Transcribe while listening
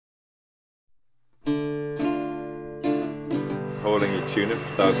hauling a tuna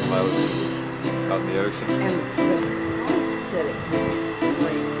for 1,000 miles out in the ocean. And the price that it can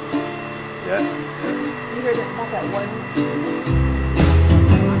bring. Yeah. You heard about that one?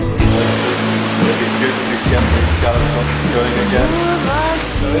 It'd be good to get the scallops going again.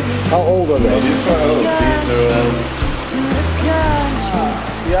 How old are they? These are quite old. These are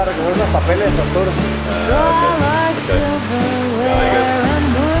Ya recoger los papeles, doctor. okay. Yeah, I guess.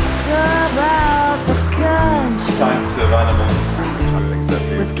 Tanks of animals.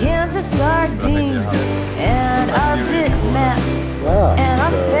 With cans of sardines and our bitmaps and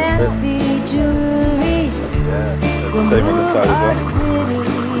our fancy jewelry. Yeah, it's the same on the side as well. City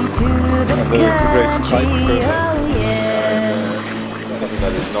to the And the great country, pike oh program. yeah. Something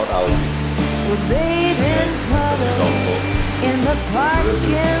that is not algae. We'll bathe in puddles in the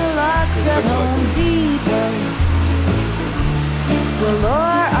parking lots of Home Depot. We'll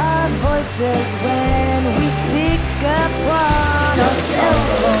lower our voices when we speak up on our cell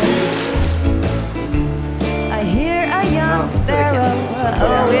phones. I hear a young sparrow,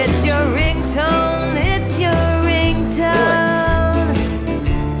 oh, it's your ringtone, it's your ringtone.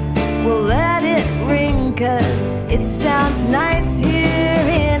 We'll let it ring, 'cause it sounds nice here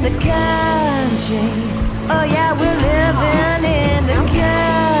in the country. Oh yeah, we're living in the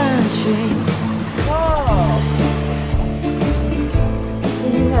country.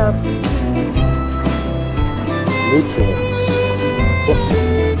 You have Nutrients. Whoops.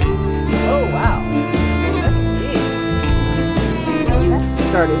 oh wow.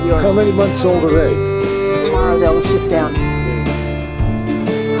 Started yours. How many months old are they? Tomorrow they'll ship down.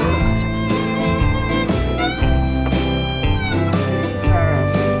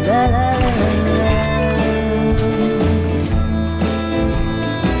 La, la, la, la.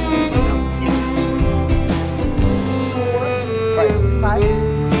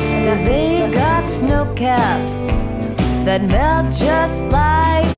 They got snow caps that melt just like